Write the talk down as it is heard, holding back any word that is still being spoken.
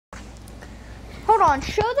Hold on,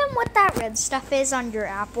 show them what that red stuff is on your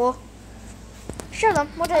apple. Show them,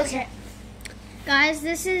 what is it? Guys,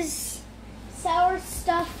 this is sour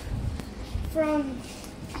stuff from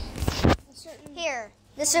a certain... Here,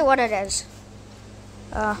 this is what it is.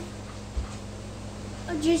 A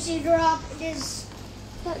juicy drop. It is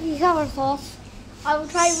slightly colorful. I will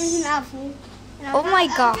try it with an apple. Oh my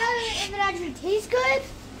gosh. If it actually tastes good.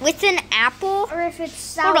 With an apple? Or if it's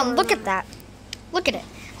sour. Hold on, look at that. Look at it.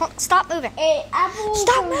 Stop moving.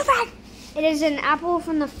 Stop moving. It is an apple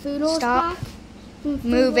from the Foodles Stop pack.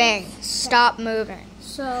 moving. Stop moving.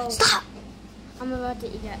 So Stop. I'm about to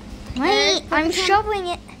eat it. Wait, I'm shoveling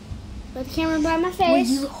it. Put the camera by my Will face.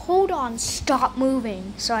 you hold on? Stop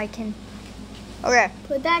moving so I can. Okay.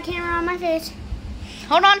 Put that camera on my face.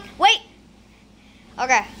 Hold on. Wait.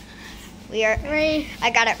 Okay. We are. 3. I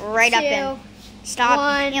got it right up 2, in. Stop.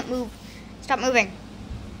 1. You can't move. Stop moving.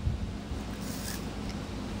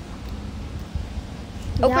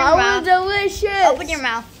 Open your mouth. Delicious. Open your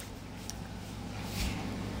mouth.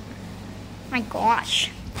 My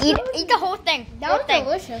gosh. Eat the whole thing. That was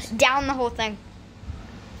delicious. Down the whole thing.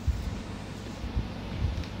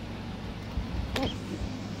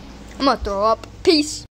 I'm gonna throw up. Peace.